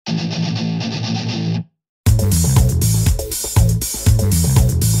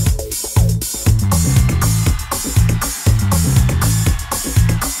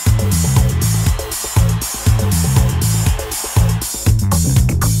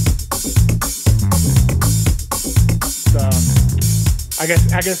I guess.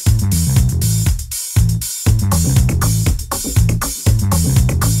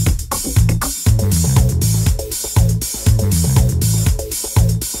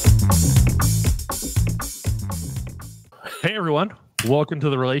 Hey everyone, welcome to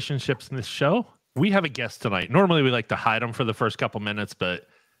the Relationships in this show. We have a guest tonight. Normally we like to hide them for the first couple minutes, but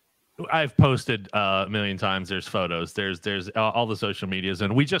I've posted a million times. There's photos, there's all the social medias,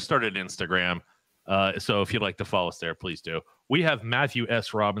 and we just started Instagram. So if you'd like to follow us there, please do. We have Matthew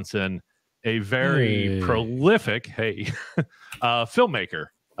S. Robinson, a very prolific filmmaker,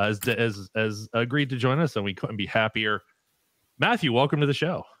 as agreed to join us, and we couldn't be happier. Matthew, welcome to the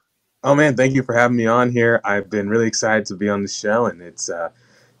show. Oh man, thank you for having me on here. I've been really excited to be on the show, and it's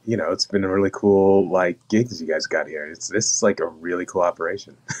it's been a really cool gig that you guys got here. This is like a really cool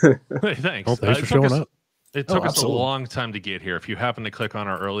operation. Hey, thanks. Well, thanks for showing up. It took us a long time to get here. If you happen to click on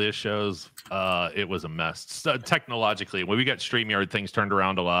our earliest shows, it was a mess. So, technologically, when we got StreamYard, things turned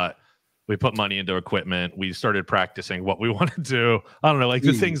around a lot. We put money into equipment. We started practicing what we want to do. I don't know, like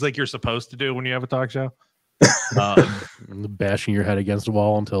the things like you're supposed to do when you have a talk show. Bashing your head against a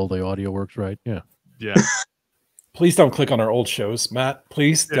wall until the audio works right. Yeah. Please don't click on our old shows, Matt.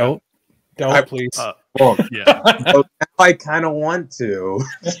 Please don't. Please. I kind of want to.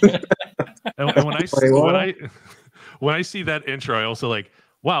 and when I see that intro, I also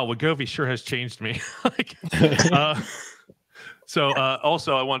wow, Wagovi sure has changed me.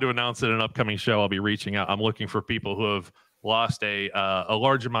 Also, I want to announce that in an upcoming show, I'll be reaching out. I'm looking for people who have lost a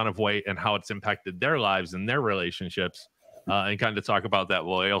large amount of weight and how it's impacted their lives and their relationships, and kind of talk about that.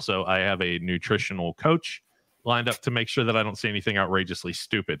 Well, I have a nutritional coach lined up to make sure that I don't say anything outrageously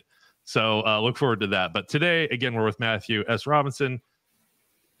stupid. So look forward to that. But today, again, we're with Matthew S. Robinson,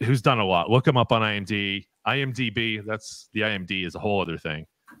 who's done a lot. Look him up on IMDb. That's the IMD is a whole other thing.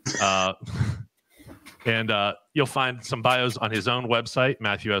 And you'll find some bios on his own website,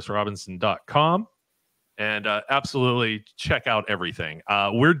 MatthewSRobinson.com. And absolutely check out everything.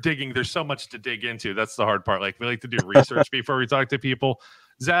 We're digging. There's so much to dig into. That's the hard part. We like to do research before we talk to people.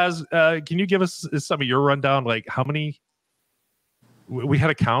 Zaz, can you give us some of your rundown? How many? We had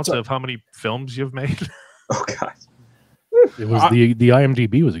a count of how many films you've made. Oh God! It was the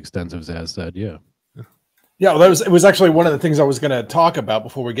IMDb was extensive. Zaz said, "Yeah, yeah." Well, it was actually one of the things I was going to talk about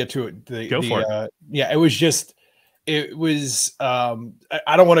before we get to it. Go for it. Yeah, it was. I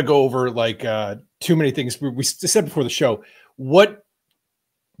don't want to go over too many things. We said before the show. What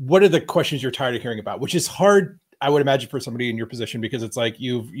are the questions you're tired of hearing about? Which is hard, I would imagine, for somebody in your position, because it's like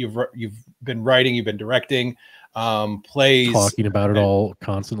you've been writing, you've been directing, plays, talking about it all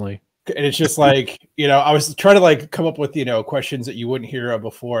constantly, and it's just I was trying to come up with questions that you wouldn't hear of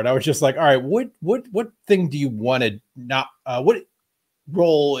before, and I was just like, all right, what thing do you want to not what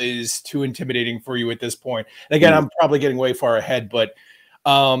role is too intimidating for you at this point? And again, I'm probably getting way far ahead, but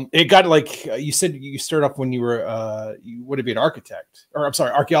it got you said you started off when you were you would be an architect, or I'm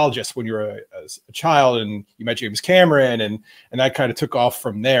sorry, archaeologist when you were a child, and you met James Cameron, and that kind of took off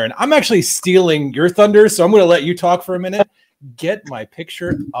from there. And I'm actually stealing your thunder, so I'm going to let you talk for a minute. Get my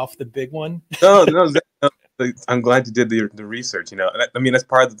picture off the big one. No, I'm glad you did the research. I mean, that's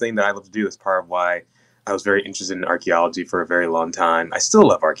part of the thing that I love to do. That's part of why I was very interested in archaeology for a very long time. I still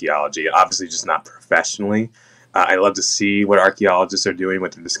love archaeology, obviously just not professionally. I love to see what archaeologists are doing,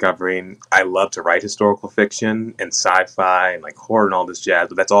 what they're discovering. I love to write historical fiction and sci-fi and horror and all this jazz,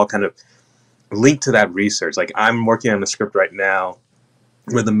 but that's all kind of linked to that research. I'm working on a script right now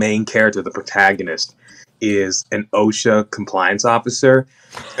where the main character, the protagonist, is an OSHA compliance officer.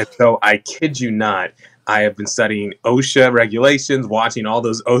 And so I kid you not, I have been studying OSHA regulations, watching all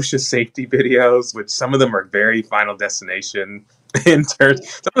those OSHA safety videos, which some of them are very Final Destination in terms.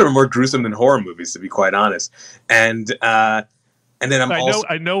 Some of them are more gruesome than horror movies, to be quite honest. And then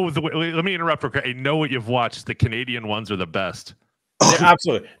I know. Let me interrupt. I know what you've watched. The Canadian ones are the best. Yeah,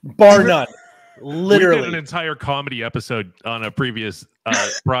 absolutely, bar none. Literally, we did an entire comedy episode on a previous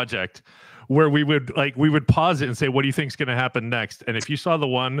project where we would pause it and say, "What do you think's going to happen next?" And if you saw the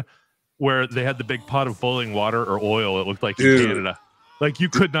one where they had the big pot of boiling water or oil, it looked like in Canada. You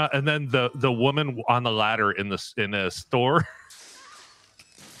could not. And then the woman on the ladder in a store.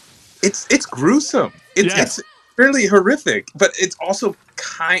 It's gruesome. It's fairly horrific, but it's also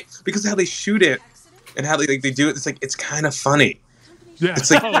because of how they shoot it and how they do it. It's kind of funny. Yeah,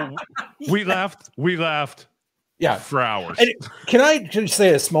 it's we laughed. Yeah, for hours. And can I just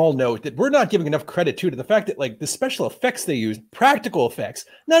say a small note that we're not giving enough credit to the fact that the special effects they use, practical effects,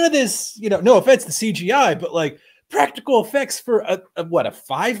 none of this, no offense to CGI, but practical effects for a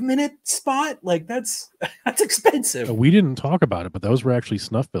 5-minute spot, that's expensive. We didn't talk about it, but those were actually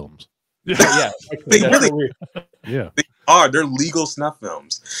snuff films. Yeah. They really, yeah. are. They're legal snuff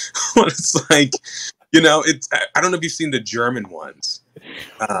films. It's like, you know, it's, I don't know if you've seen the German ones.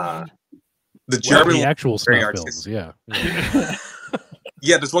 The German the actual ones are very snuff films, yeah.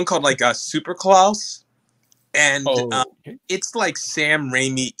 Yeah, there's one called like Super Klaus, and Okay. it's like Sam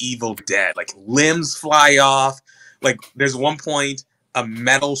Raimi Evil Dead. Like limbs fly off. Like there's one point a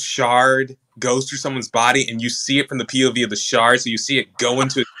metal shard goes through someone's body, and you see it from the POV of the shard. So you see it go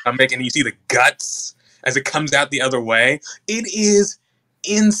into his stomach, and you see the guts as it comes out the other way. It is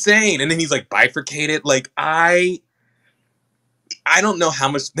insane. And then he's like bifurcated. Like I don't know how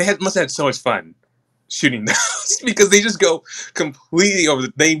much must have had so much fun shooting those because they just go completely over.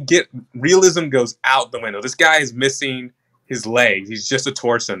 They get realism goes out the window. This guy is missing his leg. He's just a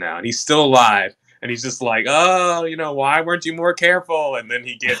torso now, and he's still alive. And he's just like, oh, you know, why weren't you more careful? And then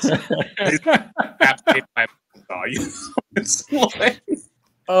he gets decapitated by you know? It's like,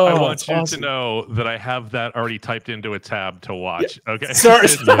 I want you to know that I have that already typed into a tab to watch. Okay. Sorry,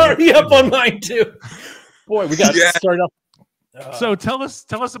 up on mine too. Boy, we got to start up. So tell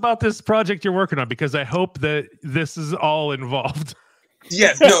us about this project you're working on, because I hope that this is all involved.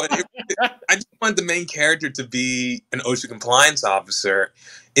 Yes, no. I just want the main character to be an OSHA compliance officer.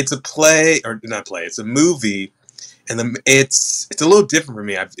 It's a play, or not play. It's a movie, and it's a little different for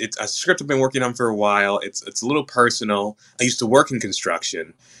me. It's a script I've been working on for a while. It's a little personal. I used to work in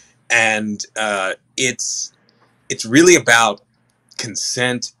construction, and it's really about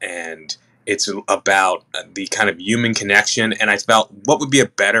consent, and it's about the kind of human connection. And I felt, what would be a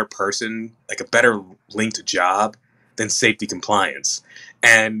better person, like a better linked job than safety compliance?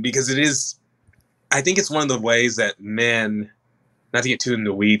 And because it is, I think it's one of the ways that men, not to get too in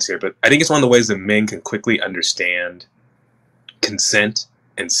the weeds here, but I think it's one of the ways that men can quickly understand consent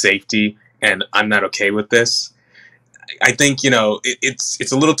and safety. And I'm not okay with this. I think, you know,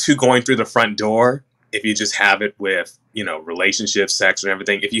 it's a little too going through the front door if you just have it with, you know, relationships, sex, and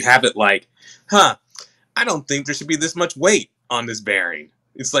everything. If you have it like, I don't think there should be this much weight on this bearing.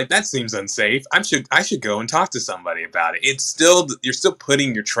 It's like, that seems unsafe. I should go and talk to somebody about it. It's still, you're still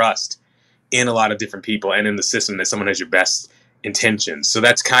putting your trust in a lot of different people and in the system that someone has your best intentions. So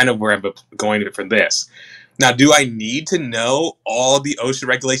that's kind of where I'm going for this. Now, do I need to know all the OSHA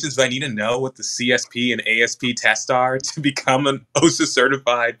regulations? Do I need to know what the CSP and ASP tests are to become an OSHA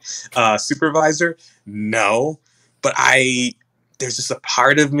certified supervisor? No, but there's just a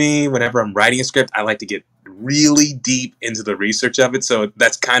part of me, whenever I'm writing a script, I like to get really deep into the research of it. So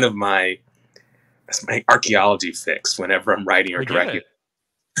that's kind of my archaeology fix whenever I'm writing or directing.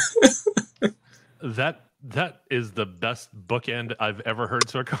 That is the best bookend I've ever heard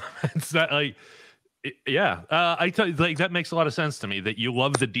to a comment. That, like, I tell you, like, that makes a lot of sense to me, that you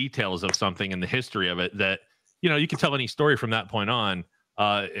love the details of something and the history of it, that, you know, you can tell any story from that point on.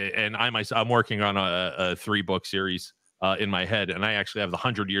 And I'm working on a 3-book series in my head, and I actually have the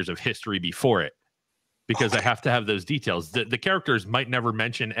 100 years of history before it, because I have to have those details. The characters might never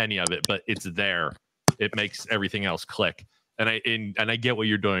mention any of it, but it's there. It makes everything else click. And I get what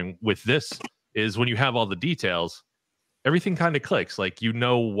you're doing with this, is when you have all the details, everything kind of clicks. Like, you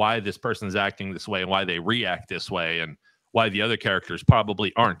know why this person's acting this way and why they react this way, and why the other characters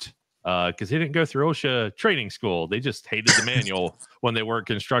probably aren't, because they didn't go through OSHA training school. They just hated the manual when they worked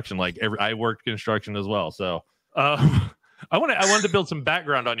construction. Like, I worked construction as well. So I wanted to build some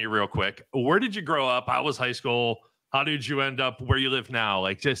background on you real quick. Where did you grow up? How was high school? How did you end up where you live now?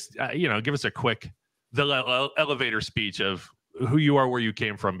 Like, just you know, give us a quick elevator speech of who you are, where you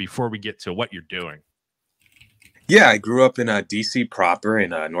came from, before we get to what you're doing. Yeah, I grew up in DC proper, in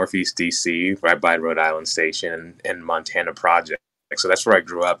Northeast DC, right by Rhode Island Station and Montana Project. So that's where I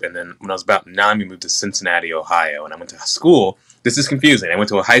grew up. And then when I was about 9, we moved to Cincinnati, Ohio, and I went to school. This is confusing. I went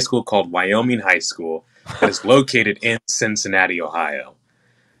to a high school called Wyoming High School that is located in Cincinnati, Ohio.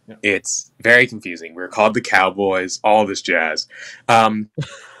 Yeah. It's very confusing. We're called the Cowboys, all this jazz.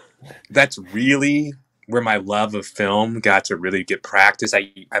 That's really where my love of film got to really get practice.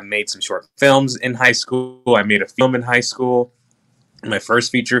 I made some short films in high school. I made a film in high school, my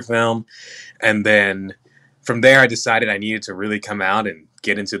first feature film. And then from there, I decided I needed to really come out and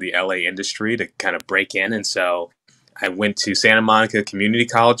get into the LA industry to kind of break in. And so I went to Santa Monica Community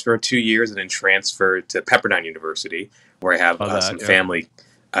College for 2 years and then transferred to Pepperdine University, where I have some family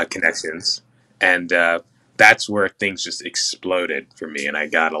connections. And that's where things just exploded for me. And I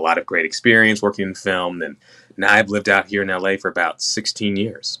got a lot of great experience working in film. And now I've lived out here in LA for about 16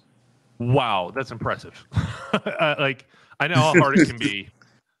 years. Wow, that's impressive. Like, I know how hard it can be.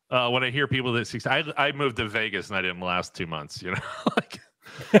 When I hear people that I moved to Vegas and I didn't last 2 months, you know. Like,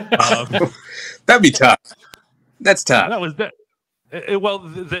 that'd be tough. That's tough. That was that.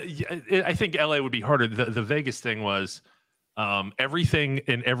 I think LA would be harder. The Vegas thing was everything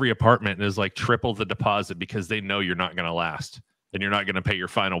in every apartment is like triple the deposit because they know you're not going to last and you're not going to pay your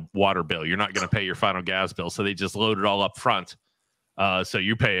final water bill. You're not going to pay your final gas bill. So they just load it all up front. So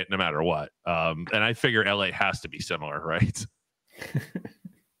you pay it no matter what. And I figure LA has to be similar, right?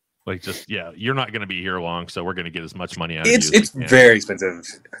 Like just, yeah, you're not going to be here long. So we're going to get as much money out of you. It's very expensive.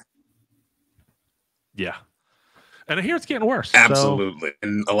 Yeah. And I hear it's getting worse. Absolutely. So,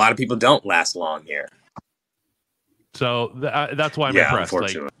 and a lot of people don't last long here. So that's why I'm yeah, impressed.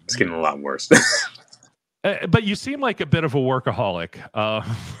 Unfortunately, like, it's getting a lot worse. But you seem like a bit of a workaholic,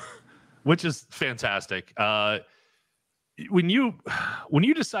 which is fantastic. When you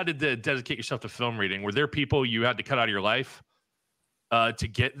decided to dedicate yourself to film reading, were there people you had to cut out of your life to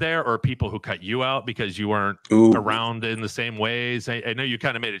get there, or people who cut you out because you weren't around in the same ways? I know you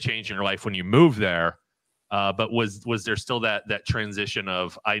kind of made a change in your life when you moved there. But was there still that transition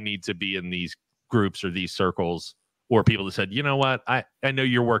of I need to be in these groups or these circles, or people that said, you know what, I know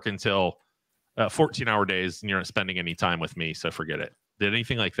you're working till 14-hour days and you're not spending any time with me, so forget it. Did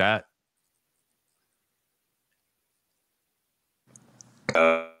anything like that?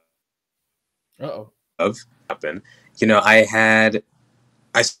 Happen. You know, I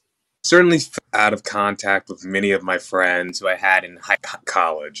certainly fell out of contact with many of my friends who I had in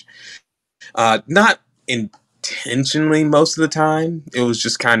college. Not intentionally most of the time. It was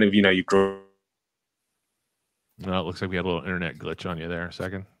just kind of, you grow. No, it looks like we had a little internet glitch on you there a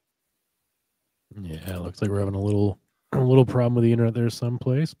second. Yeah, it looks like we're having a little problem with the internet there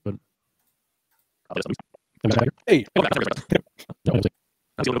someplace, but hey.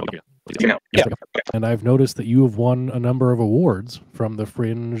 Yeah. And I've noticed that you have won a number of awards from the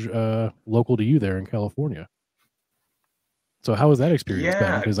Fringe local to you there in California. So how has that experience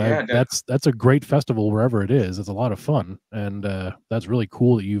been? Because that's a great festival wherever it is. It's a lot of fun, and that's really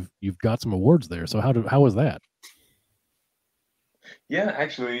cool that you've got some awards there. So how was that? Yeah,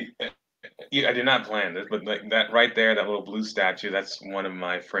 actually, I did not plan this, but like that right there, that little blue statue, that's one of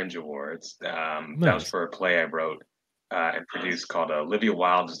my Fringe awards. Nice. That was for a play I wrote and produced called "Olivia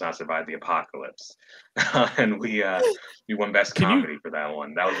Wilde Does Not Survive the Apocalypse," and we won Best Comedy for that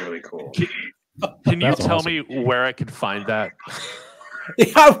one. That was really cool. Can you tell me where I could find that?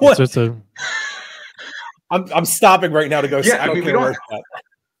 Yeah, I'm stopping right now to go. Yeah, I mean,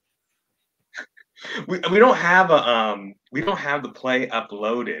 we don't have the play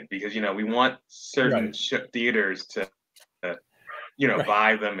uploaded because we want certain theaters to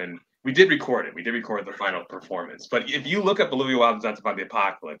buy them, and we did record it. We did record the final performance. But if you look up Olivia Wilde Does Not Survive the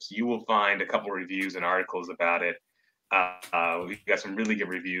Apocalypse, you will find a couple reviews and articles about it. We got some really good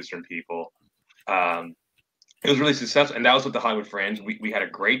reviews from people. It was really successful, and that was with the Hollywood Fringe. We had a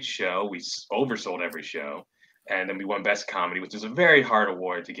great show. We oversold every show, and then we won Best Comedy, which is a very hard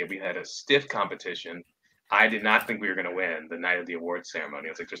award to get. We had a stiff competition. I did not think we were going to win the night of the award ceremony.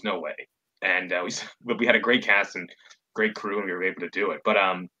 I was like, "There's no way." And we had a great cast and great crew, and we were able to do it. But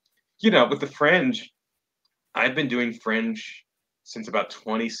with the Fringe, I've been doing Fringe since about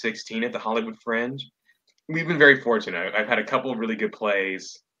 2016 at the Hollywood Fringe. We've been very fortunate. I've had a couple of really good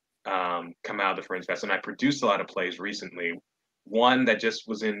plays come out of the Fringe Fest, and I produced a lot of plays recently. One that just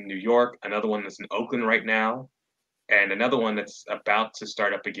was in New York, another one that's in Oakland right now, and another one that's about to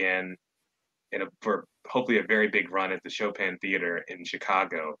start up again for hopefully a very big run at the Chopin Theater in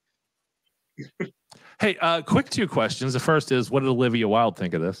Chicago. Hey, quick 2 questions. The first is, what did Olivia Wilde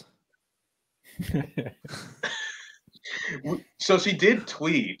think of this? So she did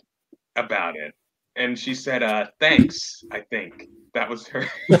tweet about it, and she said, "Thanks." I think that was her.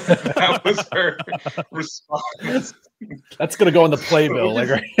 That was her response. That's gonna go in the playbill, like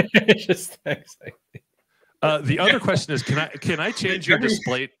right. Just thanks. The other question is, can I change your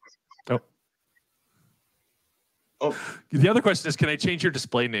display? Oh. The other question is, can I change your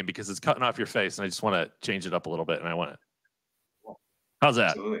display name because it's cutting off your face, and I just want to change it up a little bit, and I want it. How's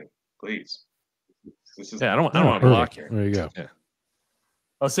that? Absolutely, please. I don't want to block here. There you go. Yeah.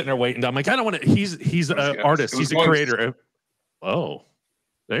 I was sitting there waiting. I'm like, I don't want to. He's an artist. He's a creator. Oh,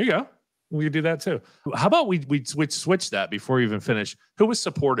 there you go. We could do that too. How about we switch that before you even finish? Who was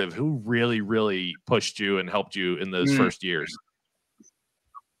supportive? Who really, really pushed you and helped you in those first years?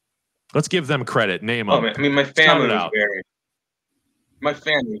 Let's give them credit. Name them. I mean, my family was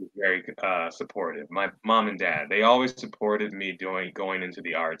very supportive. My mom and dad, they always supported me going into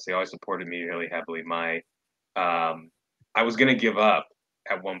the arts. They always supported me really heavily. I was going to give up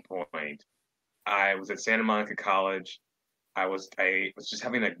at one point. I was at Santa Monica College. I was just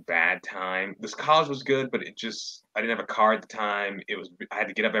having a bad time. This college was good, but I didn't have a car at the time. I had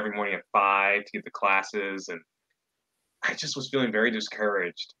to get up every morning at 5 to get the classes, and I just was feeling very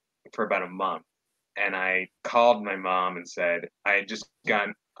discouraged for about a month. And I called my mom and said, I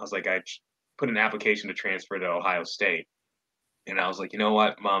put an application to transfer to Ohio State. And I was like, you know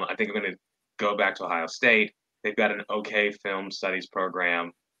what, Mom, I think I'm going to go back to Ohio State. They've got an okay film studies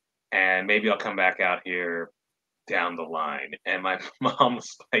program, and maybe I'll come back out here down the line. And my mom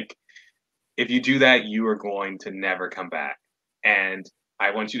was like, if you do that, you are going to never come back. And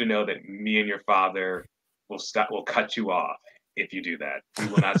I want you to know that me and your father will cut you off if you do that. We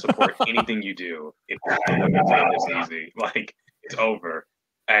will not support anything you do if you're making this easy. Like, it's over.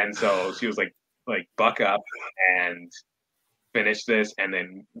 And so she was like, buck up and finish this, and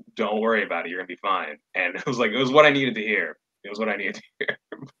then don't worry about it. You're gonna be fine. And it was what I needed to hear. It was what I needed to hear.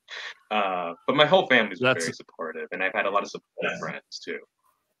 But my whole family's very supportive, and I've had a lot of supportive friends too.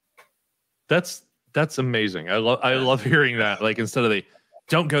 That's amazing. I love hearing that. Like, instead of the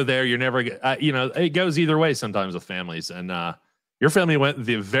don't go there, you're never. It goes either way sometimes with families, and your family went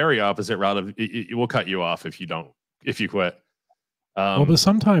the very opposite route of it will cut you off if you quit. Well, but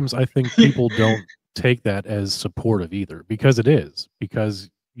sometimes I think people don't take that as supportive either, because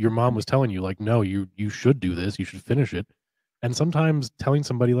your mom was telling you, like, no, you should do this, you should finish it. And sometimes telling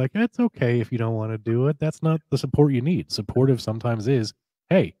somebody like, it's okay if you don't want to do it, that's not the support you need. Supportive sometimes is,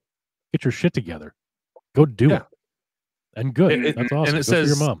 hey, get your shit together, go do it. And good. That's awesome. And it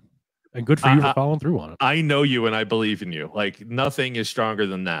says, for your mom. And good for you for following through on it. I know you and I believe in you. Like, nothing is stronger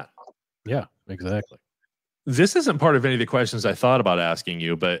than that. Yeah, exactly. This isn't part of any of the questions I thought about asking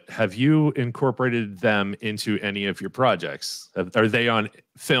you, but have you incorporated them into any of your projects? Are they on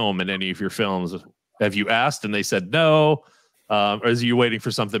film in any of your films? Have you asked and they said no? Or is you waiting for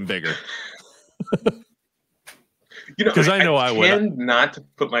something bigger? Because I know I would tend not to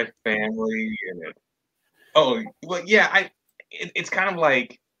put my family in it. Oh, well, yeah. It's kind of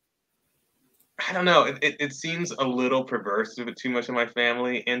like, I don't know. It seems a little perverse to put too much of my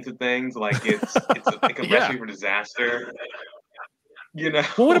family into things. Like, it's like a recipe for disaster.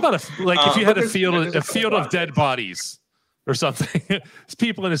 Well, what about if you had a field of dead bodies or something? It's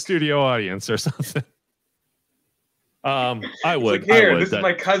people in a studio audience or something. I would. Like, here, this is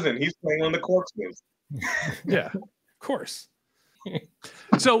my cousin. He's playing on the corpses. Yeah, of course.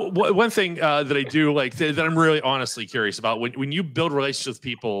 So one thing that I do like that I'm really honestly curious about, when you build relationships with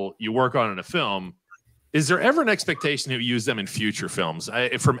people you work on in a film, is there ever an expectation to use them in future films?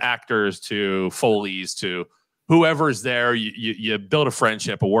 From actors to Foleys to whoever's there, you build a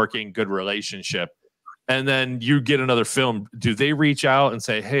friendship, a working good relationship, and then you get another film. Do they reach out and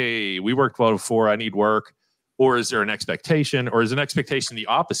say, hey, we worked well before, I need work? Or is there an expectation, or is an expectation the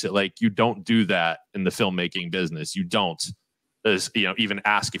opposite? Like, you don't do that in the filmmaking business. You don't even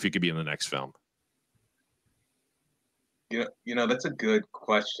ask if you could be in the next film. That's a good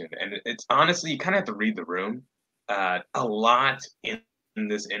question. And it's honestly, you kind of have to read the room. A lot in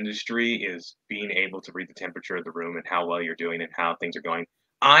this industry is being able to read the temperature of the room and how well you're doing and how things are going.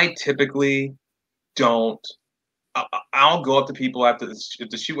 I typically don't. I'll go up to people if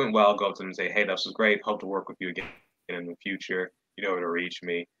the shoot went well. I'll go up to them and say, hey, this was great. Hope to work with you again in the future. You know where to reach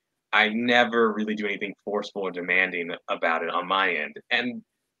me. I never really do anything forceful or demanding about it on my end. And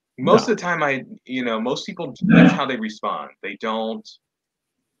most of the time, most people, that's how they respond.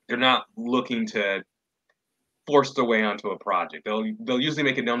 They're not looking to force their way onto a project. They'll usually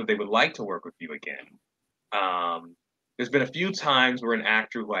make it known that they would like to work with you again. There's been a few times where an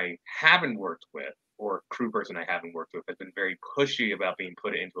actor who I haven't worked with, or a crew person I haven't worked with, has been very pushy about being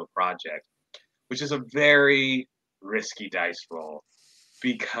put into a project, which is a very risky dice roll.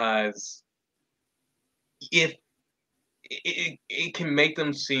 Because if it can make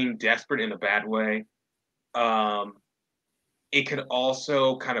them seem desperate in a bad way, it could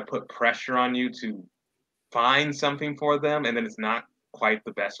also kind of put pressure on you to find something for them, and then it's not quite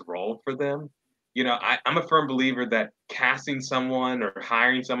the best role for them. I'm a firm believer that casting someone or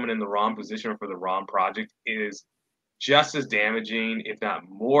hiring someone in the wrong position or for the wrong project is just as damaging, if not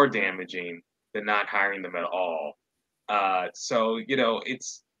more damaging, than not hiring them at all. So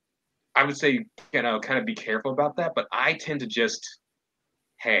I would say, kind of be careful about that. But I tend to just,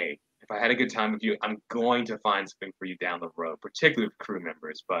 hey, if I had a good time with you, I'm going to find something for you down the road, particularly with crew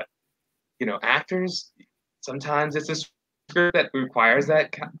members. But, actors, sometimes it's a script that requires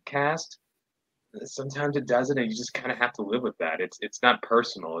that cast. Sometimes it doesn't, and you just kind of have to live with that. It's not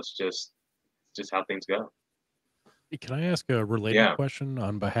personal. It's just how things go. Can I ask a related question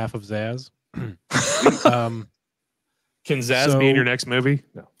on behalf of Zaz? Can Zaz be in your next movie?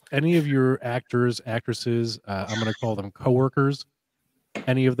 No. Any of your actors, actresses, I'm going to call them coworkers,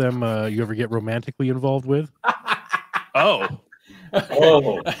 any of them you ever get romantically involved with? Oh,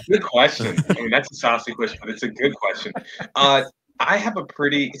 Oh, good question. I mean, that's a saucy question, but it's a good question. I have a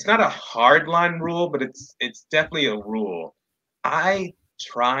it's not a hard line rule, but it's definitely a rule. I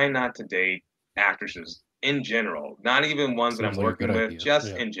try not to date actresses in general, not even ones that I'm working with, just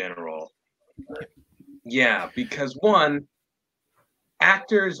in general. Yeah, because one,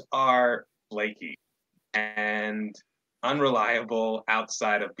 actors are flaky and unreliable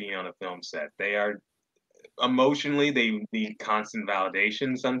outside of being on a film set. They are emotionally, they need constant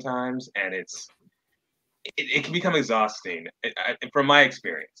validation sometimes, and it can become exhausting from my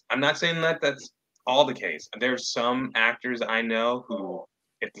experience. I'm not saying that that's all the case. There's some actors I know who,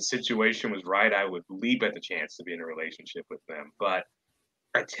 if the situation was right, I would leap at the chance to be in a relationship with them. But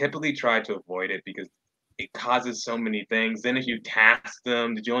I typically try to avoid it because it causes so many things. Then if you cast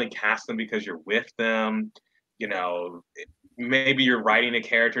them, did you only cast them because you're with them? You know, maybe you're writing a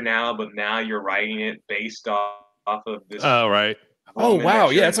character now, but now you're writing it based off of this. Oh, right. Oh, wow.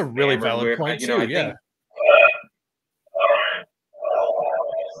 Yeah, that's a really valid point, too. I think,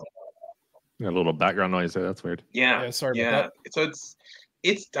 a little background noise there. That's weird. Yeah. Sorry about that. So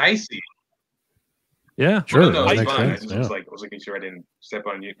it's dicey. Yeah, sure. No, it's fine. I just was making sure I didn't step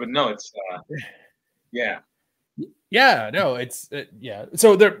on you. But no, it's yeah. Yeah, no, it's yeah.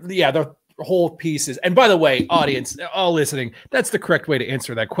 So the whole piece is, and by the way, audience, all listening, that's the correct way to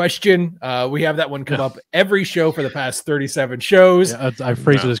answer that question. We have that one come up every show for the past 37 shows. Yeah, I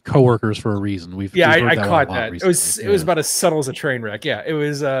phrase it as coworkers for a reason. I caught that. It was about as subtle as a train wreck. Yeah, it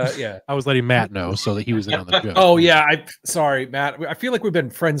was. Yeah, I was letting Matt know so that he was in on the joke. Oh yeah, sorry, Matt. I feel like we've been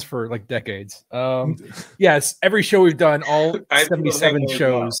friends for like decades. Yes, every show we've done, all 77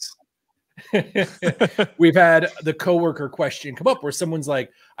 shows. We've had the coworker question come up where someone's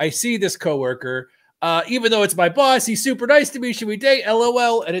like, I see this coworker, even though it's my boss, he's super nice to me, should we date?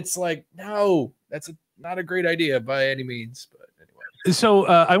 LOL. And it's like, no, that's not a great idea by any means. But anyway, so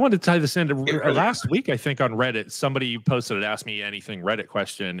I wanted to tie this into last week, I think on Reddit, somebody posted an Ask Me Anything Reddit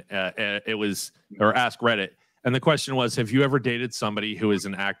question. It was, or Ask Reddit, and the question was, have you ever dated somebody who is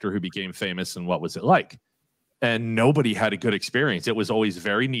an actor who became famous, and what was it like? And nobody had a good experience. It was always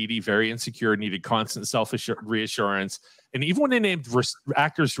very needy, very insecure, needed constant self-reassurance. And even when they named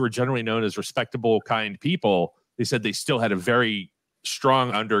actors who are generally known as respectable, kind people, they said they still had a very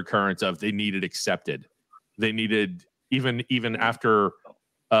strong undercurrent of they needed accepted. They needed, even after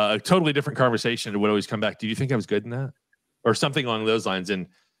a totally different conversation, it would always come back, do you think I was good in that? Or something along those lines. And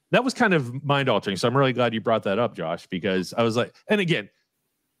that was kind of mind-altering. So I'm really glad you brought that up, Josh, because I was like, and again,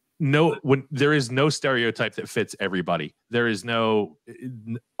 when there is no stereotype that fits everybody. There is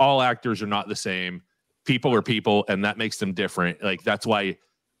all actors are not the same. People are people, and that makes them different. Like that's why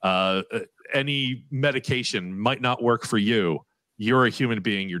any medication might not work for you. You're a human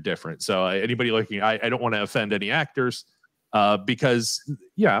being. You're different. So anybody looking, I don't want to offend any actors because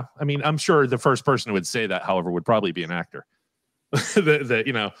yeah, I mean, I'm sure the first person who would say that, however, would probably be an actor.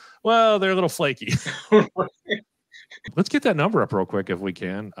 that well, they're a little flaky. Let's get that number up real quick if we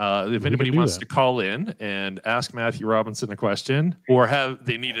can. If anybody wants to call in and ask Matthew Robinson a question or have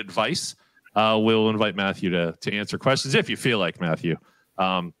they need advice, we'll invite Matthew to answer questions if you feel like, Matthew.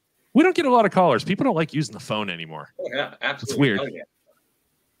 We don't get a lot of callers. People don't like using the phone anymore. Oh, yeah, absolutely. It's weird.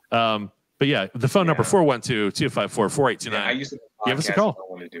 Oh, yeah. But yeah, the phone number 412-254-4829. Yeah, I used to give us a call. I don't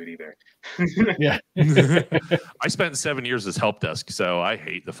want to do it either. Yeah. I spent 7 years as help desk, so I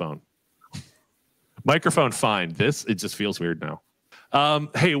hate the phone. Microphone fine. It just feels weird now.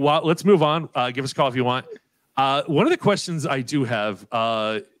 Hey, let's move on. Give us a call if you want. One of the questions I do have,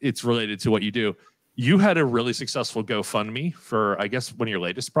 it's related to what you do. You had a really successful GoFundMe for, I guess, one of your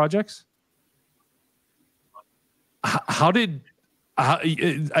latest projects. How did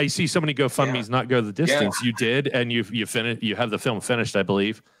I see so many GoFundMes not go the distance? Yeah. You did, and you finished. You have the film finished, I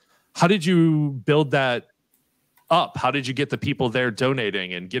believe. How did you build that up? How did you get the people there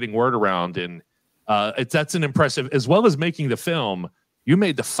donating and getting word around? And that's an impressive, as well as making the film, you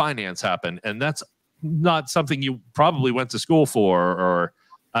made the finance happen. And that's not something you probably went to school for, or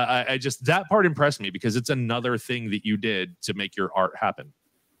I just, that part impressed me because it's another thing that you did to make your art happen.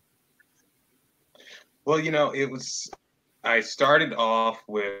 Well, I started off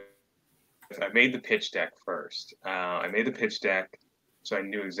with, I made the pitch deck first. I made the pitch deck so I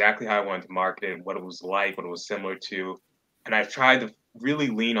knew exactly how I wanted to market it, what it was like, what it was similar to. And I tried to really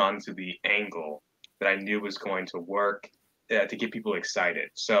lean onto the angle that I knew was going to work to get people excited.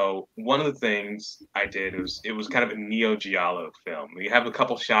 So one of the things I did it was kind of a Neo Giallo film. We have a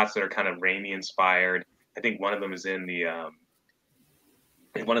couple shots that are kind of Raimi inspired. I think one of them is in the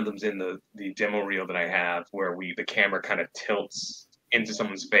demo reel that I have, where the camera kind of tilts into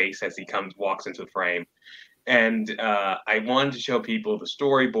someone's face as he walks into the frame. And I wanted to show people the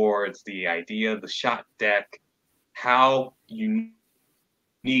storyboards, the idea, the shot deck, how unique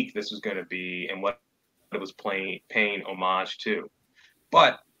this was going to be, and what it was paying homage to.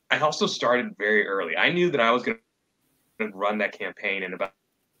 But I also started very early. I knew that I was going to run that campaign, and about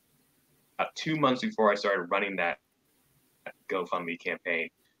 2 months before I started running that GoFundMe campaign,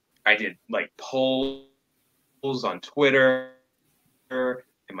 I did like polls on Twitter and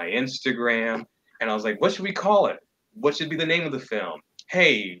my Instagram, and I was like, what should we call it? What should be the name of the film?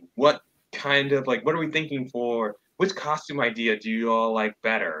 Hey, what kind of, like, what are we thinking for? Which costume idea do you all like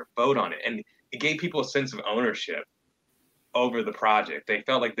better? Vote on it. And it gave people a sense of ownership over the project. They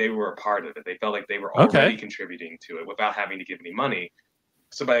felt like they were a part of it. They felt like they were already contributing to it without having to give any money.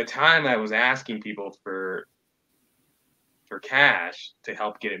 So by the time I was asking people for cash to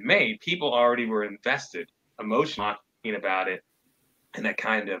help get it made, people already were invested emotionally about it, and that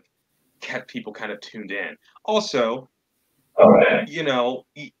kind of kept people kind of tuned in. Also, you know,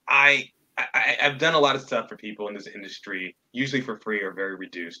 I've done a lot of stuff for people in this industry, usually for free or very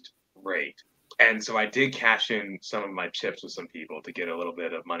reduced rate. And so I did cash in some of my chips with some people to get a little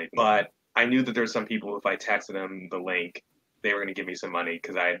bit of money. But I knew that there's some people, if I texted them the link, they were going to give me some money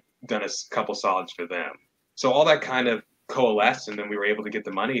because I had done a couple solids for them. So all that kind of coalesced, and then we were able to get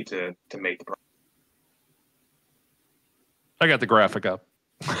the money to make the project. I got the graphic up.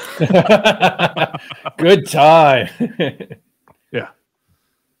 Good time. Yeah.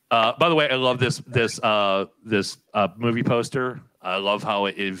 By the way, I love this movie poster. I love how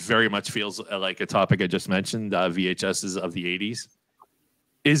it very much feels like a topic I just mentioned. VHSs of the 80s.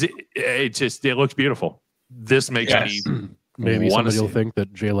 It looks beautiful. This makes me maybe somebody will think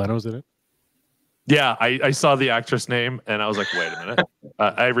that Jay Leno's in it. Yeah, I saw the actress name and I was like, wait a minute.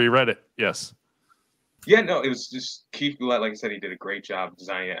 I reread it. Yes. Yeah, no, it was just Keith Goulet. Like I said, he did a great job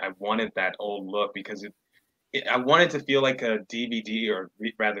designing it. I wanted that old look because I wanted to feel like a DVD or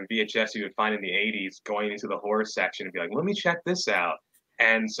rather VHS you would find in the 80s, going into the horror section and be like, let me check this out.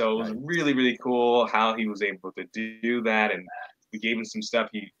 And so it was really, really cool how he was able to do that. And we gave him some stuff.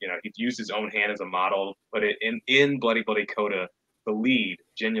 He used his own hand as a model, put it in Bloody Bloody Coda, the lead,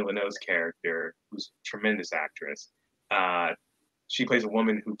 Jenya Leno's character, who's a tremendous actress. She plays a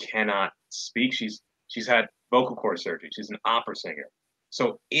woman who cannot speak. She's had vocal cord surgery. She's an opera singer.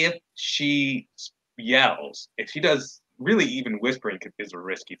 So if she yells, if she does, really even whispering is a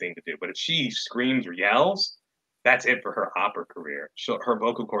risky thing to do, but if she screams or yells, that's it for her opera career. Her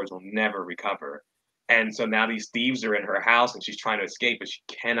vocal cords will never recover. And so now these thieves are in her house and she's trying to escape, but she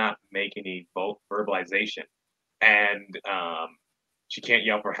cannot make any verbalization. And she can't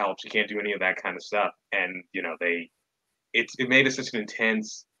yell for help. She can't do any of that kind of stuff. And, you know, it made it such an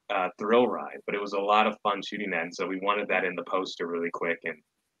intense thrill ride, but it was a lot of fun shooting that. And so we wanted that in the poster really quick. And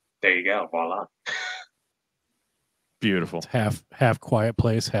there you go. Voila. Beautiful. It's half Quiet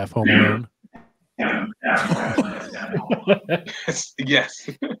Place, half Home Alone. Yes.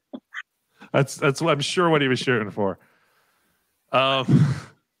 That's what I'm sure what he was shooting for. I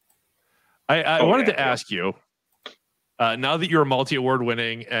wanted to ask you, now that you're a multi-award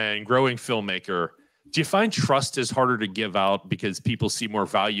winning and growing filmmaker, do you find trust is harder to give out because people see more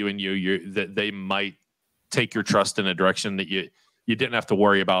value in you, that they might take your trust in a direction that you didn't have to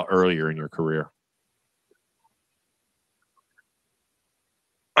worry about earlier in your career?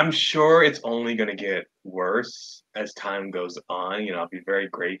 I'm sure it's only going to get worse as time goes on. You know, I'll be very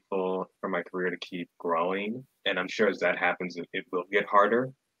grateful for my career to keep growing. And I'm sure as that happens, it will get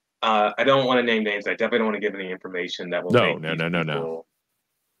harder. I don't want to name names. I definitely don't want to give any information that will make people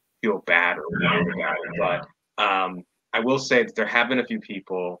feel bad or whatever about it. But I will say that there have been a few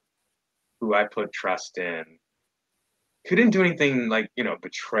people who I put trust in who didn't do anything like, you know,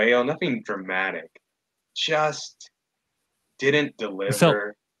 betrayal, nothing dramatic, just didn't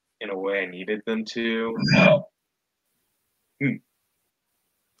deliver in a way I needed them to.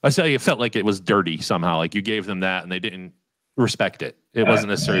 I say it felt like it was dirty somehow, like you gave them that and they didn't respect it. It wasn't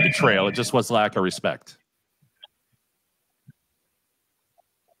necessarily betrayal. It just was lack of respect.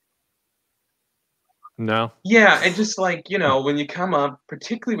 No. Yeah, and just like, you know, when you come up,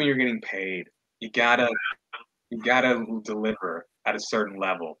 particularly when you're getting paid, you gotta deliver at a certain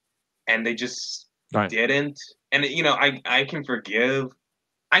level, and they just didn't. And you know, I can forgive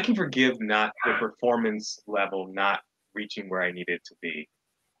not the performance level not reaching where I needed to be,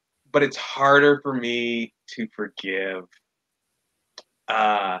 but it's harder for me to forgive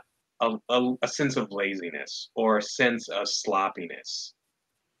a sense of laziness or a sense of sloppiness,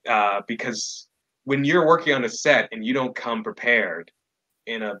 because when you're working on a set and you don't come prepared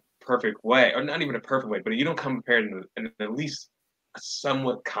in a perfect way, or not even a perfect way, but you don't come prepared in at least a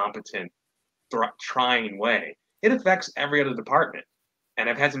somewhat competent trying way. It affects every other department. And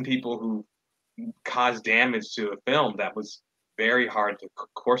I've had some people who caused damage to a film that was very hard to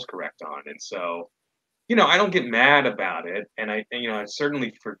course correct on. And so, you know, I don't get mad about it. And I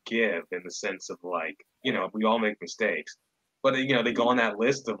certainly forgive in the sense of like, you know, we all make mistakes. But, you know, they go on that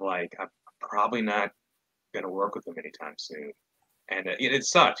list of like, I'm probably not going to work with them anytime soon. And it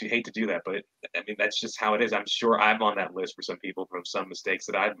sucks. You hate to do that, but I mean, that's just how it is. I'm sure I'm on that list for some people from some mistakes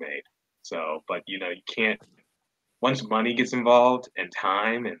that I've made. So, but you know, you can't, once money gets involved and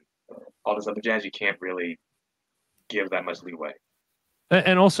time and all this other jazz, you can't really give that much leeway.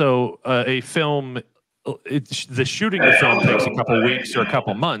 And also, a film, the shooting the film takes a couple weeks or a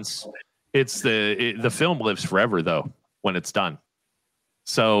couple months. The film lives forever though when it's done.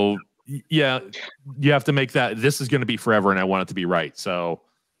 So yeah, you have to make that. This is going to be forever, and I want it to be right. So,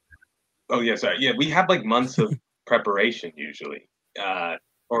 oh yeah, sorry, yeah, we have like months of preparation usually,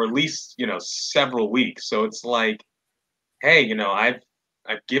 or at least several weeks. So it's like, hey, I've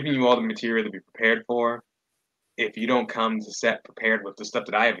given you all the material to be prepared for. If you don't come to set prepared with the stuff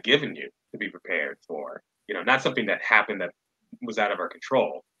that I have given you to be prepared for, not something that happened that was out of our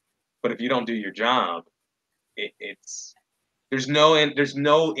control, but if you don't do your job, there's no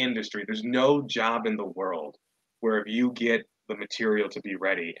industry, there's no job in the world where if you get the material to be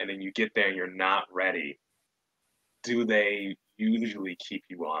ready and then you get there and you're not ready, do they usually keep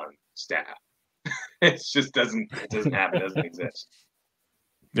you on staff? It doesn't happen, doesn't exist.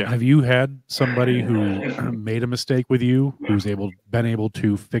 Yeah. Have you had somebody who made a mistake with you who's been able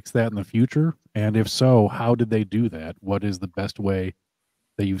to fix that in the future? And if so, how did they do that? What is the best way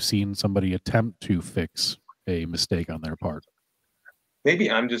that you've seen somebody attempt to fix a mistake on their part?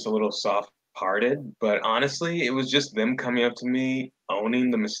 Maybe I'm just a little soft-hearted, but honestly, it was just them coming up to me, owning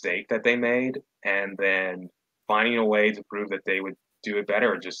the mistake that they made, and then finding a way to prove that they would do it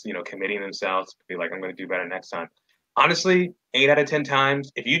better, or just, committing themselves to be like, I'm going to do better next time. Honestly, 8 out of 10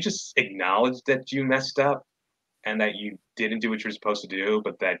 times, if you just acknowledge that you messed up and that you didn't do what you're supposed to do,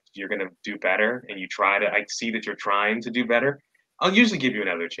 but that you're going to do better, and I see that you're trying to do better, I'll usually give you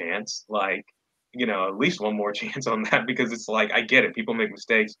another chance. Like, at least one more chance on that, because it's like, I get it. People make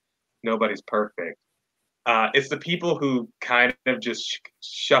mistakes. Nobody's perfect. It's the people who kind of just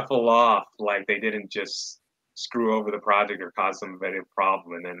shuffle off like they didn't just screw over the project or cause some big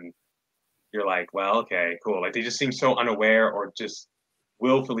problem. And then you're like, well, okay, cool. Like, they just seem so unaware or just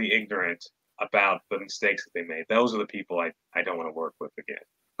willfully ignorant about the mistakes that they made. Those are the people I don't want to work with again.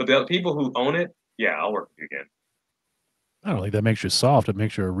 But the people who own it, yeah, I'll work with you again. I don't think that makes you soft. It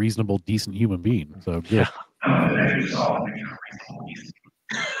makes you a reasonable, decent human being. So good. Well,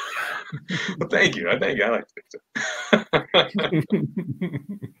 thank you. I like to think so.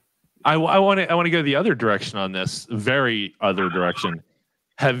 I want to go the other direction on this, very other direction.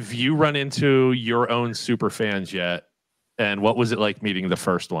 Have you run into your own super fans yet? And what was it like meeting the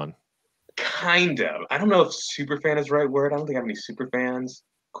first one? Kind of. I don't know if super fan is the right word. I don't think I have any super fans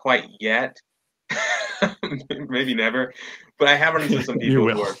quite yet. Maybe never, but I have run into some people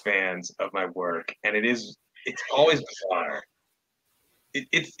who are fans of my work, and it's always bizarre.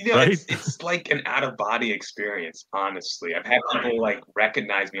 It's right? it's like an out of body experience. Honestly, I've had people like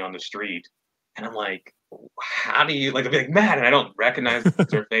recognize me on the street, and I'm like, how do you like? I'll be like, Matt, and I don't recognize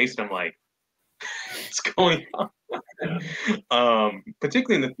their face, and I'm like, what's going on?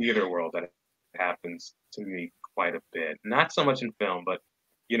 Particularly in the theater world, that happens to me quite a bit. Not so much in film, but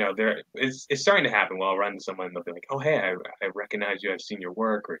it's starting to happen. While I'll run to someone, they'll be like, "Oh, hey, I recognize you. I've seen your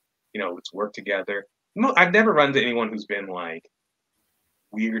work," or let's work together. No, I've never run into anyone who's been like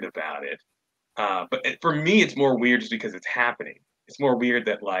weird about it. But for me, it's more weird just because it's happening. It's more weird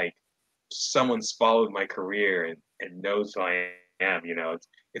that like someone's followed my career and knows who I am.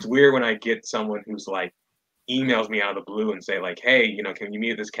 It's weird when I get someone who's like emails me out of the blue and say like, "Hey, can you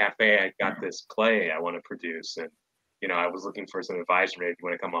meet at this cafe? I got this play I want to produce, and I was looking for some advisory if you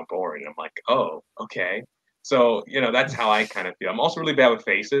want to come on board." And I'm like, oh, okay. So, that's how I kind of feel. I'm also really bad with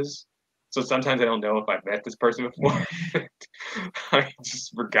faces. So sometimes I don't know if I've met this person before. I've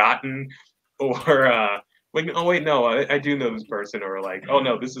just forgotten, or like, oh wait, no, I do know this person, or like, oh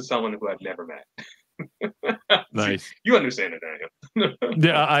no, this is someone who I've never met. Nice. You understand it, Daniel?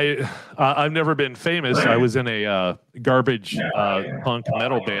 Yeah, I've never been famous. I was in a garbage punk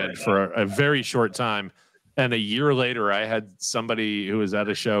metal band for a very short time. And a year later, I had somebody who was at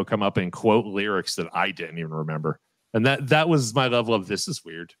a show come up and quote lyrics that I didn't even remember. And that was my level of, this is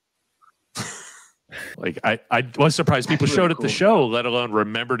weird. Like, I was surprised people showed at the show, let alone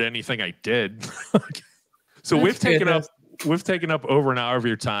remembered anything I did. So we've taken up over an hour of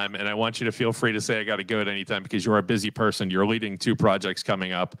your time, and I want you to feel free to say I got to go at any time, because you're a busy person. You're leading 2 projects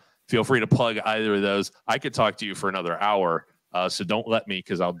coming up. feel free to plug either of those. I could talk to you for another hour, so don't let me,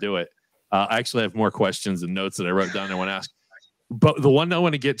 because I'll do it. I actually have more questions and notes that I wrote down I want to ask. But the one I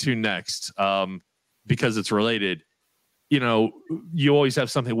want to get to next, because it's related, you know, you always have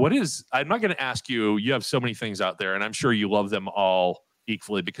something. I'm not going to ask you, you have so many things out there, and I'm sure you love them all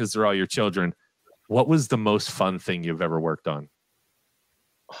equally because they're all your children. What was the most fun thing you've ever worked on?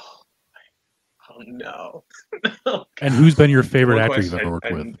 Oh no. And who's been your favorite actor you've ever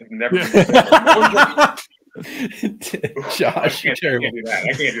worked with? Never. Josh, I can't do that.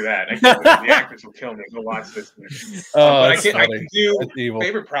 I can't do that. The actors will kill me. Go watch this. But I can do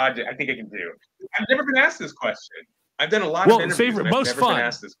favorite project. I think I can do. I've never been asked this question. I've done a lot of interviews. Favorite, most I've never fun. been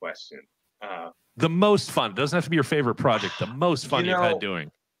asked this question. The most fun. It doesn't have to be your favorite project. The most fun you've had doing.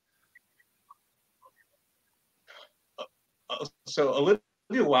 So Olivia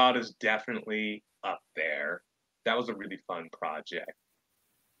Wilde is definitely up there. That was a really fun project.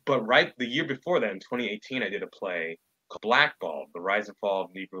 But the year before that, in 2018, I did a play called Blackball, The Rise and Fall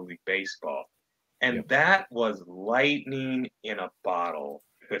of Negro League Baseball. And that was lightning in a bottle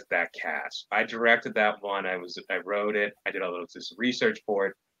with that cast. I directed that one. I wrote it. I did all this research for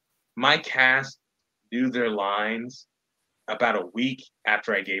it. My cast knew their lines about a week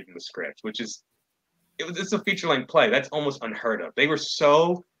after I gave them the script, which is, it's a feature-length play. That's almost unheard of. They were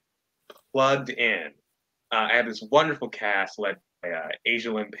so plugged in. I had this wonderful cast led by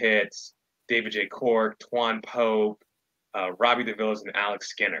Asia Lynn Pitts, David J. Cork, Twan Pope, Robbie DeVilliers, and Alex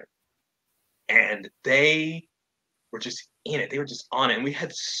Skinner. And they were just in it. They were just on it. And we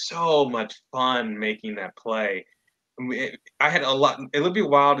had so much fun making that play. I had a lot. Olivia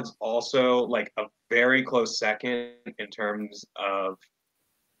Wilde is also like a very close second in terms of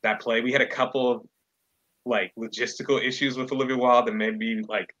that play. We had a couple of like logistical issues with Olivia Wilde that maybe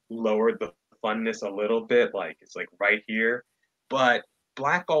like lowered the funness a little bit. Like it's like right here. But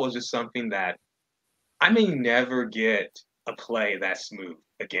Blackball was just something that I may never get a play that smooth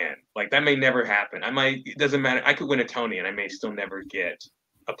again. Like that may never happen. It doesn't matter. I could win a Tony and I may still never get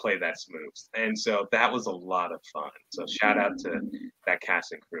a play that smooth. And so that was a lot of fun. So shout out to that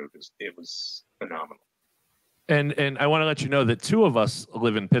cast and crew. It was phenomenal. And I want to let you know that two of us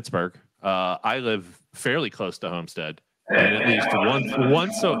live in Pittsburgh. I live fairly close to Homestead. And at least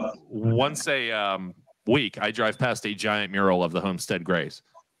once a week, I drive past a giant mural of the Homestead Grays.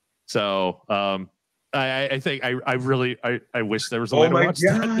 So I think I really wish there was a way to watch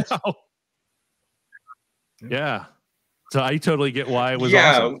that now. Yeah. So I totally get why it was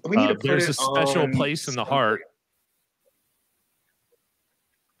awesome. We need to put there's a special place in the heart.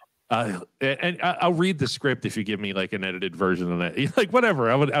 And I'll read the script if you give me like an edited version of it. Like whatever.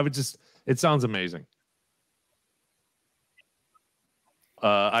 I would just. It sounds amazing.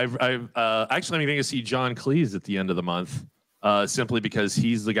 I've actually I'm going to see John Cleese at the end of the month, simply because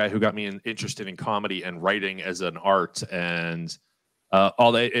he's the guy who got me interested in comedy and writing as an art and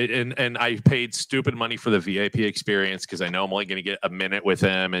all that. And I paid stupid money for the VIP experience because I know I'm only going to get a minute with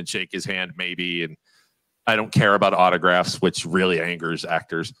him and shake his hand maybe, and I don't care about autographs, which really angers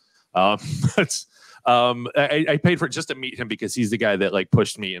actors. I paid for it just to meet him because he's the guy that like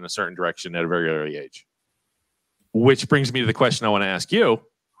pushed me in a certain direction at a very early age. Which brings me to the question I want to ask you.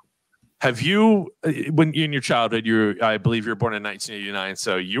 Have you, when in your childhood, I believe you were born in 1989,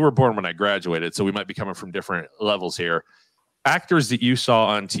 so you were born when I graduated, so we might be coming from different levels here. Actors that you saw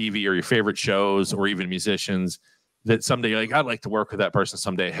on TV or your favorite shows or even musicians that someday you're like, I'd like to work with that person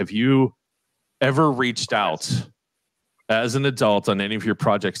someday. Have you ever reached out as an adult on any of your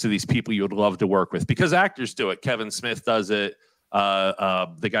projects to these people you would love to work with? Because actors do it. Kevin Smith does it.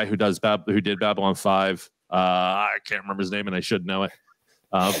 The guy who did Babylon 5. I can't remember his name and I should know it.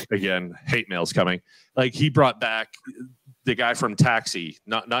 Again, hate mail's coming. Like he brought back the guy from Taxi,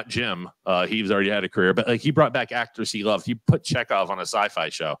 not Jim. He's already had a career, but like he brought back actors he loved. He put Chekhov on a sci-fi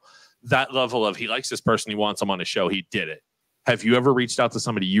show. That level of he likes this person, he wants them on a show. He did it. Have you ever reached out to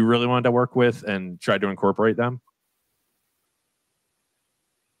somebody you really wanted to work with and tried to incorporate them?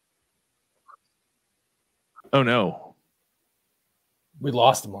 Oh no, we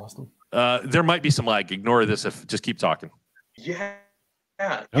lost him. There might be some lag. Ignore this. If just keep talking. Yeah.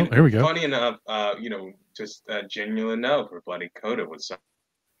 Oh, here we go. Funny enough, just genuine enough, for Bloody Coda was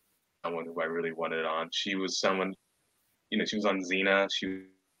someone who I really wanted on. She was someone, she was on Xena. She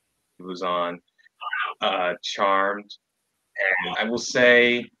was on Charmed. And I will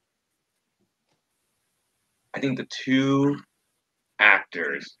say, I think the two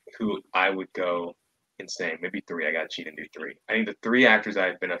actors who I would go insane, maybe three. I got to cheat and do three. I think the three actors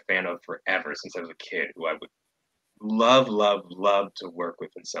I've been a fan of forever since I was a kid, who I would love to work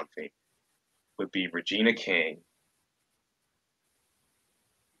with in something, would be Regina King,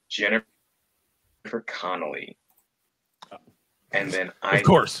 Jennifer Connelly. And then of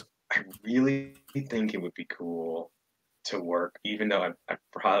course, I really think it would be cool to work, even though I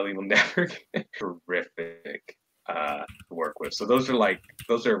probably will never get terrific to work with. So those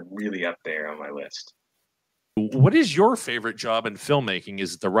are really up there on my list. What is your favorite job in filmmaking?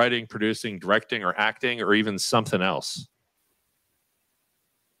 Is it the writing, producing, directing, or acting, or even something else?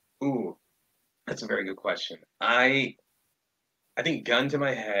 Ooh, that's a very good question. I think gun to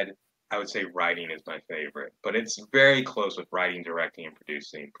my head, I would say writing is my favorite, but it's very close with writing, directing, and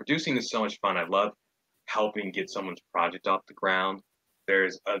producing. Producing is so much fun. I love helping get someone's project off the ground.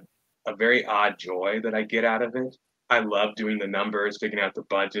 There's a very odd joy that I get out of it. I love doing the numbers, figuring out the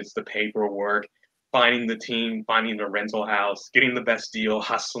budgets, the paperwork, finding the team, finding the rental house, getting the best deal,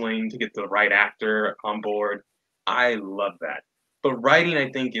 hustling to get the right actor on board. I love that. But writing, I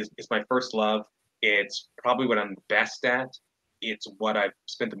think, is my first love. It's probably what I'm best at. It's what I've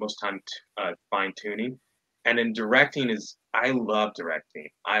spent the most time fine tuning. And then directing I love directing.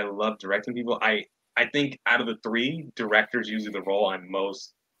 I love directing people. I think out of the three, directors usually the role I'm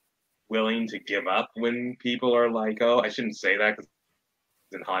most willing to give up when people are like, oh, I shouldn't say that because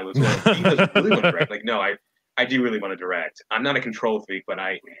in Hollywood, so he doesn't really want to direct. Like, no, I do really want to direct. I'm not a control freak, but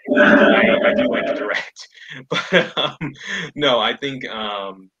I do like to direct. But no, I think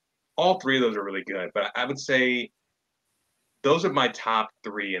all three of those are really good. But I would say those are my top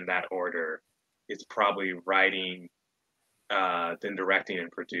three in that order. It's probably writing, then directing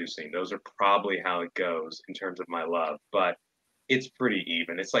and producing. Those are probably how it goes in terms of my love. But it's pretty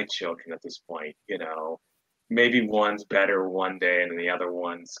even. It's like children at this point, you know. Maybe one's better one day and then the other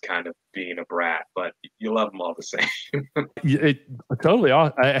one's kind of being a brat, but you love them all the same. Totally.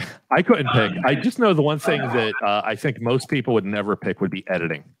 I couldn't pick. I just know the one thing that I think most people would never pick would be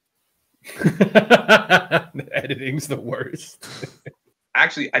editing. Editing's the worst.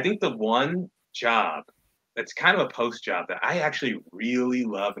 Actually, I think the one job that's kind of a post job that I actually really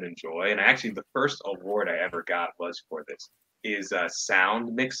love and enjoy, and actually the first award I ever got was for this, is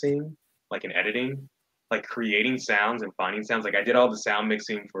sound mixing, like in editing. Like creating sounds and finding sounds. Like I did all the sound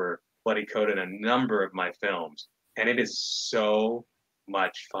mixing for Bloody Coda in a number of my films, and it is so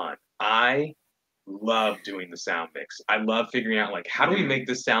much fun. I love doing the sound mix. I love figuring out like how do we make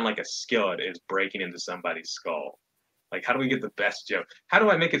this sound like a skillet is breaking into somebody's skull? Like how do we get the best joke? How do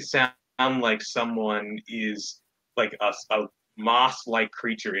I make it sound like someone is like a moss-like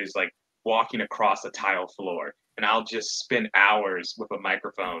creature is like walking across a tile floor, and I'll just spend hours with a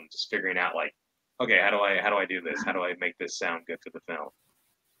microphone just figuring out like, okay, how do I do this? How do I make this sound good for the film?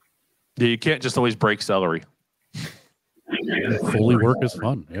 Yeah, you can't just always break celery. Fully work is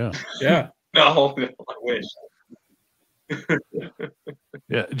fun. Yeah. Yeah. No, I wish.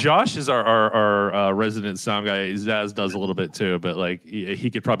 Yeah, Josh is our resident sound guy. Zaz does a little bit too, but like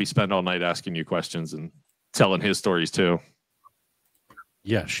he could probably spend all night asking you questions and telling his stories too.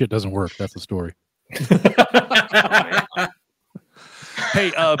 Yeah, shit doesn't work. That's the story.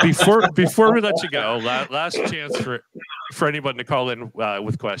 Hey, before we let you go, last chance for anyone to call in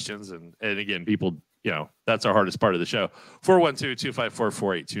with questions, and again, people, you know, that's our hardest part of the show.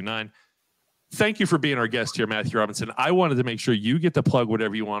 412-254-4829. Thank you for being our guest here, Matthew Robinson. I wanted to make sure you get to plug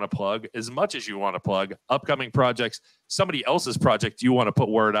whatever you want to plug, as much as you want to plug, upcoming projects, somebody else's project you want to put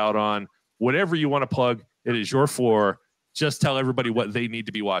word out on, whatever you want to plug, it is your floor. Just tell everybody what they need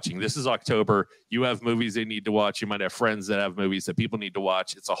to be watching. This is October. You have movies they need to watch. You might have friends that have movies that people need to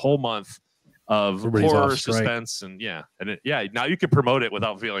watch. It's a whole month of Everybody's horror, suspense, and now you can promote it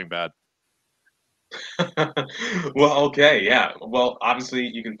without feeling bad. Well, okay, yeah. Well, obviously,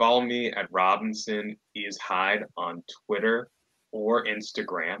 you can follow me at Robinson is Hyde on Twitter or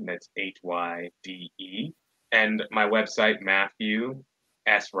Instagram. That's HYDE. And my website,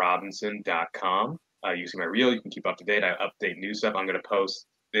 MatthewSRobinson.com. You see my reel. You can keep up to date. I update news stuff. I'm going to post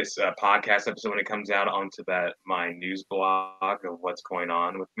this podcast episode when it comes out onto my news blog of what's going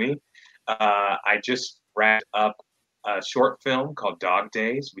on with me. I just wrapped up a short film called Dog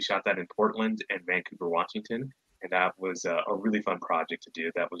Days. We shot that in Portland and Vancouver, Washington, and that was a really fun project to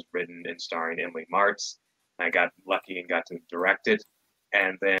do. That was written and starring Emily Martz. I got lucky and got to direct it.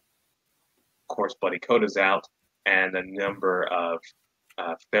 And then, of course, Bloody Coda's out, and a number of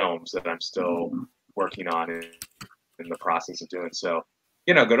films that I'm still working on in the process of doing. So,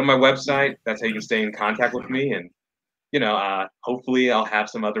 go to my website. That's how you can stay in contact with me. And, hopefully I'll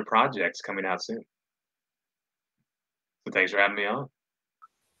have some other projects coming out soon. So thanks for having me on.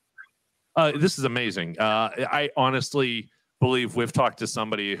 This is amazing. I honestly believe we've talked to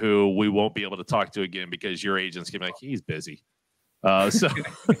somebody who we won't be able to talk to again because your agent's gonna be like, he's busy. So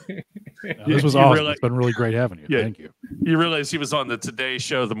this was awesome. It's been really great having you. Yeah, thank you. You realize he was on the Today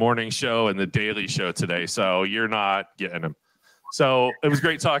Show, the Morning Show, and the Daily Show today, so you're not getting him. So it was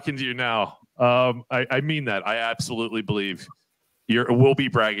great talking to you now. I mean that. I absolutely believe we'll be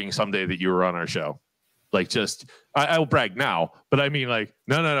bragging someday that you were on our show. Like, just I will brag now, but I mean, like,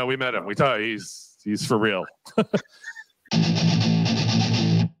 no, we met him. We thought he's for real.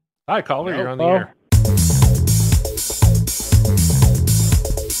 Hi, caller. You're on the air.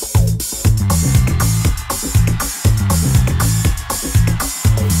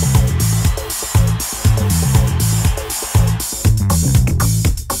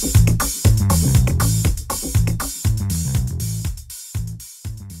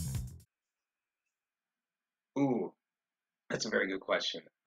 Ooh, that's a very good question.